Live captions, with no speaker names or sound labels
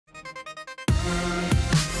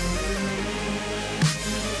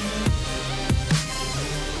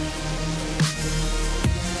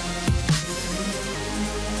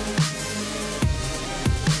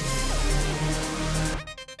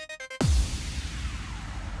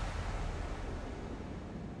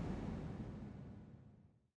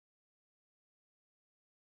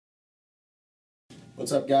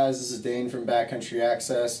What's up guys, this is Dane from Backcountry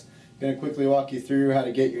Access. I'm going to quickly walk you through how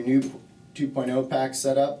to get your new 2.0 pack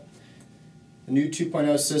set up. The new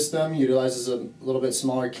 2.0 system utilizes a little bit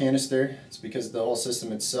smaller canister. It's because the whole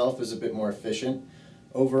system itself is a bit more efficient.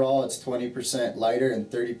 Overall it's 20% lighter and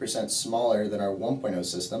 30% smaller than our 1.0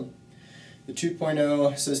 system. The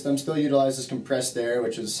 2.0 system still utilizes compressed air,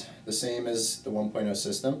 which is the same as the 1.0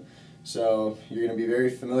 system. So you're going to be very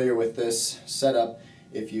familiar with this setup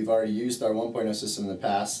if you've already used our 1.0 system in the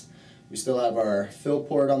past. We still have our fill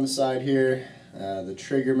port on the side here, the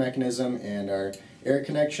trigger mechanism, and our air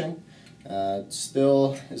connection.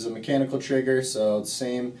 Still is a mechanical trigger, so it's the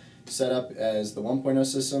same setup as the 1.0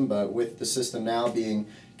 system, but with the system now being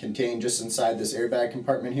contained just inside this airbag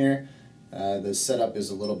compartment here, the setup is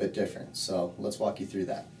a little bit different. So let's walk you through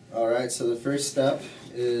that. Alright, so the first step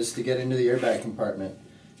is to get into the airbag compartment.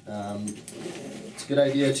 It's a good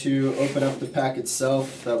idea to open up the pack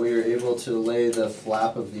itself, that way you're able to lay the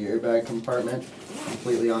flap of the airbag compartment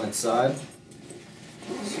completely on its side.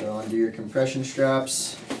 So undo your compression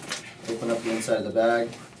straps, open up the inside of the bag.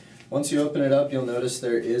 Once you open it up, you'll notice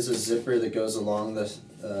there is a zipper that goes along this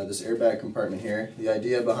airbag compartment here. The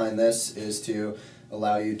idea behind this is to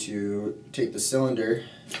allow you to take the cylinder,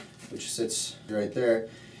 which sits right there,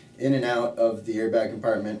 in and out of the airbag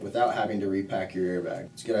compartment without having to repack your airbag.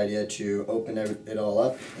 It's a good idea to open it all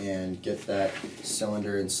up and get that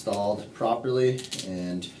cylinder installed properly,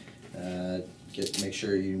 and make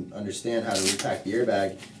sure you understand how to repack the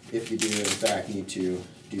airbag if you do in fact need to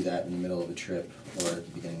do that in the middle of a trip or at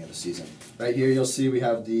the beginning of the season. Right here you'll see we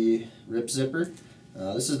have the rip zipper.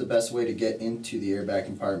 This is the best way to get into the airbag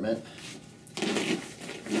compartment.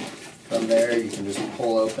 From there you can just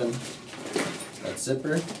pull open that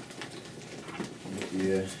zipper. If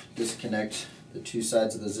you disconnect the two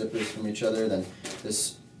sides of the zippers from each other, then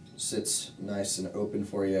this sits nice and open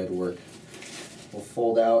for you to work. We'll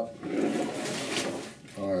fold out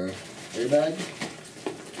our airbag.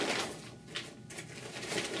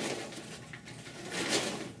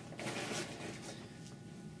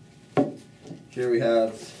 Here we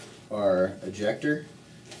have our ejector,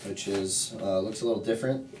 which is looks a little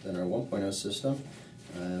different than our 1.0 system.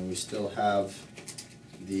 And we still have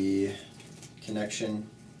the connection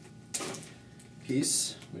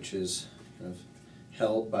piece, which is kind of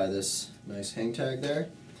held by this nice hang tag there.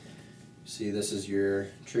 See, this is your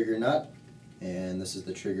trigger nut, and this is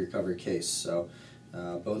the trigger cover case. So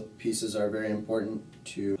both pieces are very important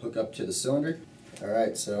to hook up to the cylinder.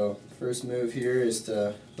 Alright, so first move here is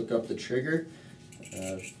to hook up the trigger.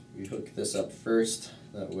 We hook this up first,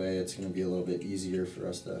 that way it's going to be a little bit easier for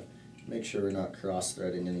us to make sure we're not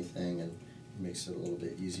cross-threading anything, and it makes it a little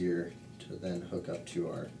bit easier to then hook up to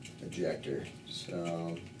our ejector.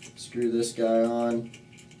 So screw this guy on.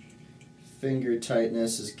 Finger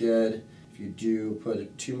tightness is good. If you do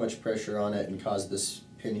put too much pressure on it and cause this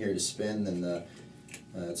pin here to spin, then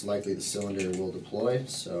it's likely the cylinder will deploy,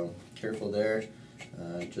 so careful there.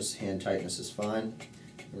 Just hand tightness is fine.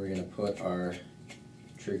 We're going to put our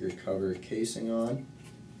trigger cover casing on,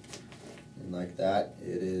 and like that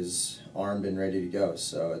it is armed and ready to go.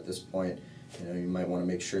 So at this point, you might want to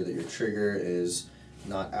make sure that your trigger is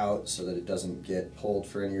not out so that it doesn't get pulled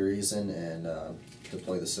for any reason and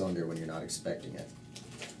deploy the cylinder when you're not expecting it.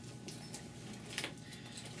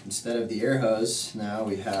 Instead of the air hose, now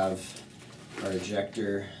we have our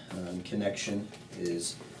ejector connection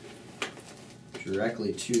is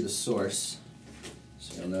directly to the source.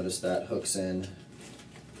 So you'll notice that hooks in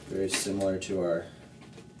very similar to our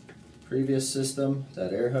previous system.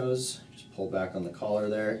 That air hose, just pull back on the collar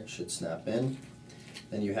there, it should snap in.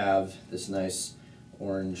 Then you have this nice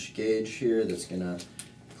orange gauge here that's going to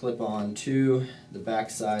clip on to the back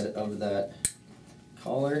side of that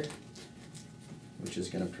collar, which is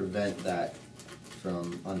going to prevent that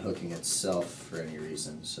from unhooking itself for any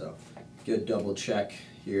reason. So good double check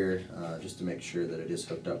here just to make sure that it is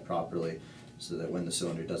hooked up properly, so that when the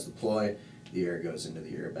cylinder does deploy, the air goes into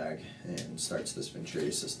the airbag and starts this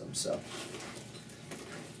Venturi system. So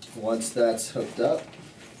once that's hooked up,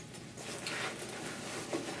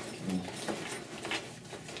 you can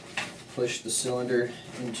push the cylinder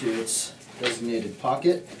into its designated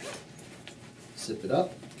pocket, zip it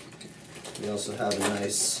up. We also have a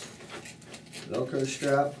nice Velcro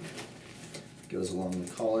strap that goes along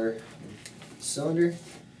the collar of the cylinder,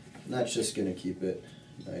 and that's just going to keep it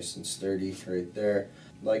nice and sturdy right there.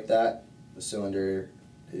 Like that, the cylinder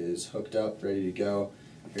is hooked up, ready to go,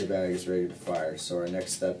 airbag is ready to fire. So our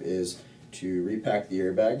next step is to repack the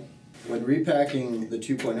airbag. When repacking the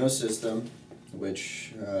 2.0 system,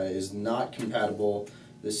 which is not compatible,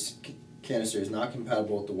 this canister is not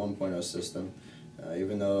compatible with the 1.0 system,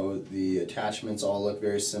 Even though the attachments all look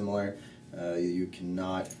very similar, they're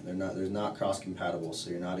not cross compatible, so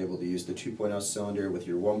you're not able to use the 2.0 cylinder with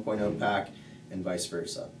your 1.0 pack and vice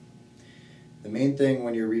versa. The main thing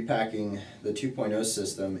when you're repacking the 2.0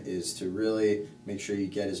 system is to really make sure you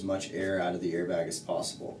get as much air out of the airbag as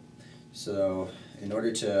possible. So in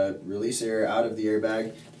order to release air out of the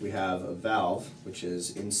airbag, we have a valve which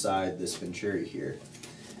is inside this venturi here.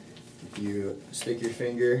 If you stick your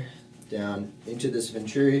finger down into this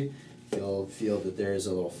venturi, you'll feel that there is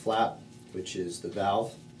a little flap, which is the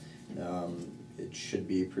valve. It should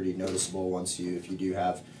be pretty noticeable if you do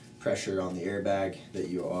have pressure on the airbag, that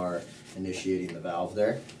you are initiating the valve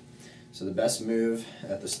there. So the best move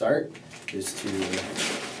at the start is to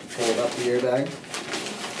fold up the airbag.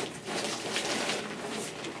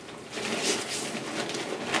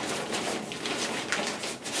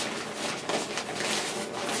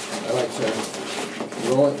 I like to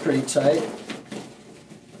roll it pretty tight.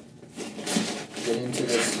 Get into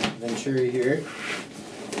this venturi here.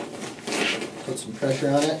 Put some pressure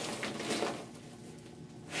on it.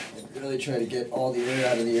 And really try to get all the air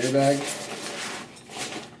out of the airbag.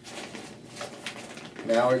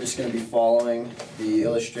 Now we're just going to be following the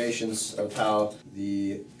illustrations of how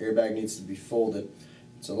the airbag needs to be folded.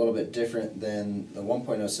 It's a little bit different than the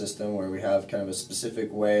 1.0 system, where we have kind of a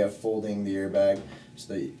specific way of folding the airbag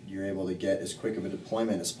so that you're able to get as quick of a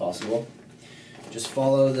deployment as possible. Just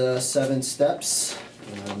follow the 7 steps.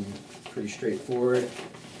 Pretty straightforward.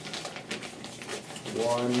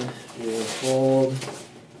 1, we will fold.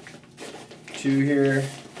 2 here.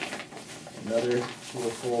 Another will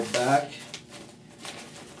fold back.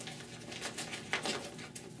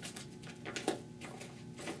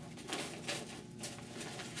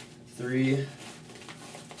 3,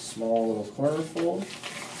 small little corner fold.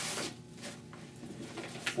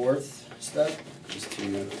 4th step is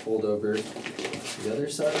to fold over the other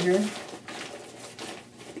side here.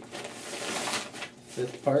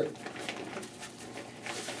 5th part,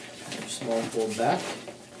 small fold back.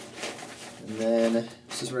 And then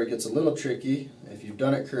this is where it gets a little tricky. If you've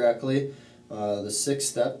done it correctly, the 6th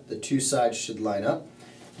step, the 2 sides should line up.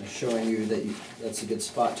 I'm showing you that that's a good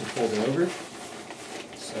spot to fold it over.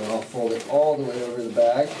 So I'll fold it all the way over the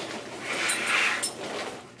bag.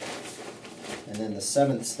 And then the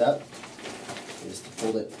 7th step is to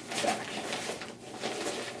fold it back.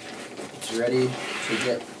 It's ready to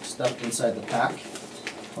get stuffed inside the pack.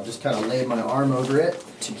 I'll just kind of lay my arm over it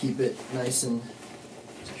to keep it nice and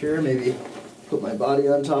secure. Maybe put my body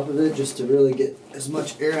on top of it just to really get as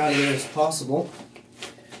much air out of it as possible.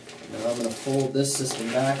 Now I'm going to fold this system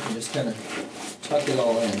back and just kind of tuck it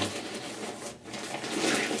all in.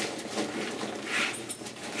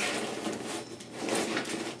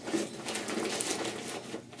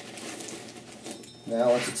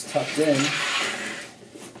 Now once it's tucked in,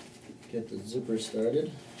 get the zipper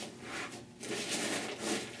started.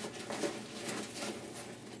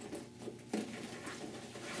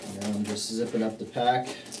 Now I'm just zipping up the pack.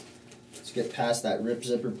 Let's get past that rip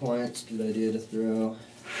zipper point. It's a good idea to throw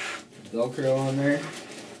Velcro on there.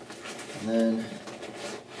 And then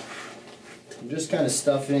I'm just kind of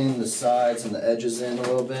stuffing the sides and the edges in a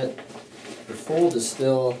little bit. The fold is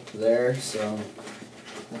still there, so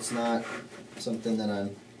it's not something that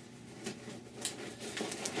I'm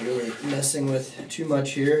really messing with too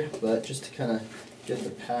much here, but just to kind of get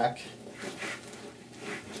the pack,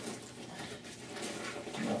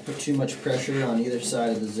 not put too much pressure on either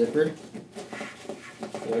side of the zipper.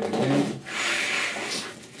 Plug it in,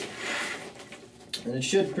 and it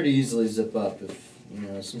should pretty easily zip up. If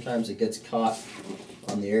sometimes it gets caught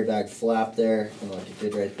on the airbag flap there, like it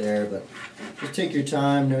did right there, but just take your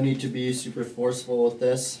time. No need to be super forceful with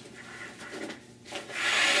this.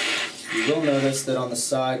 You will notice that on the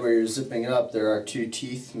side where you're zipping it up, there are 2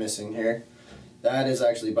 teeth missing here. That is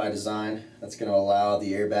actually by design. That's going to allow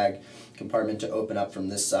the airbag compartment to open up from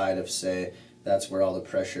this side if, say, that's where all the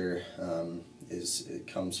pressure it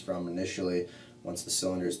comes from initially once the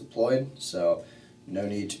cylinder is deployed. So no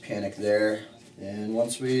need to panic there. And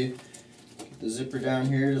once we get the zipper down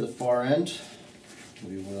here to the far end,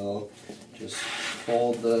 we will just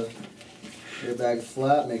fold the airbag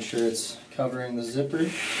flat, make sure it's covering the zipper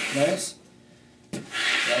nice,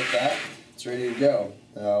 like that. It's ready to go.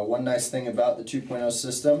 One nice thing about the 2.0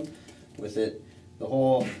 system, with it, the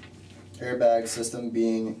whole airbag system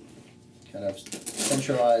being kind of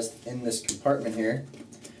centralized in this compartment here,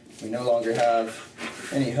 we no longer have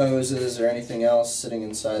any hoses or anything else sitting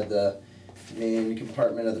inside the main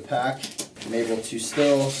compartment of the pack. I'm able to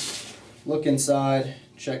still look inside,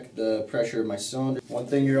 check the pressure of my cylinder. One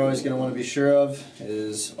thing you're always going to want to be sure of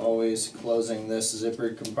is always closing this zipper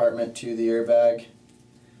compartment to the airbag.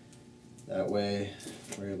 That way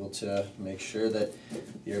we're able to make sure that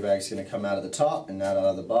the airbag is going to come out of the top and not out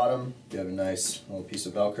of the bottom. You have a nice little piece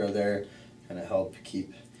of Velcro there, kind of help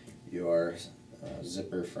keep your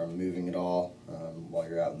zipper from moving at all while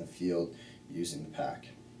you're out in the field using the pack.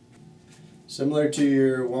 Similar to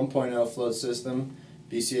your 1.0 float system,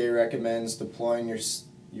 BCA recommends deploying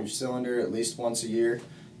your cylinder at least once a year.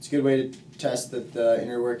 It's a good way to test that the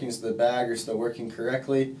inner workings of the bag are still working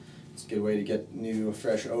correctly. It's a good way to get new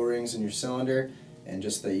fresh O-rings in your cylinder, and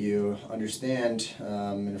just that you understand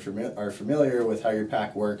and are familiar with how your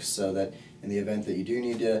pack works, so that in the event that you do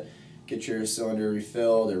need to get your cylinder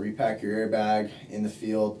refilled or repack your airbag in the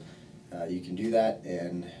field, you can do that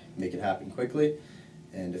and make it happen quickly.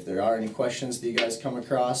 And if there are any questions that you guys come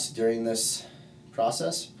across during this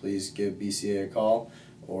process, please give BCA a call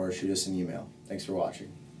or shoot us an email. Thanks for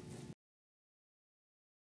watching.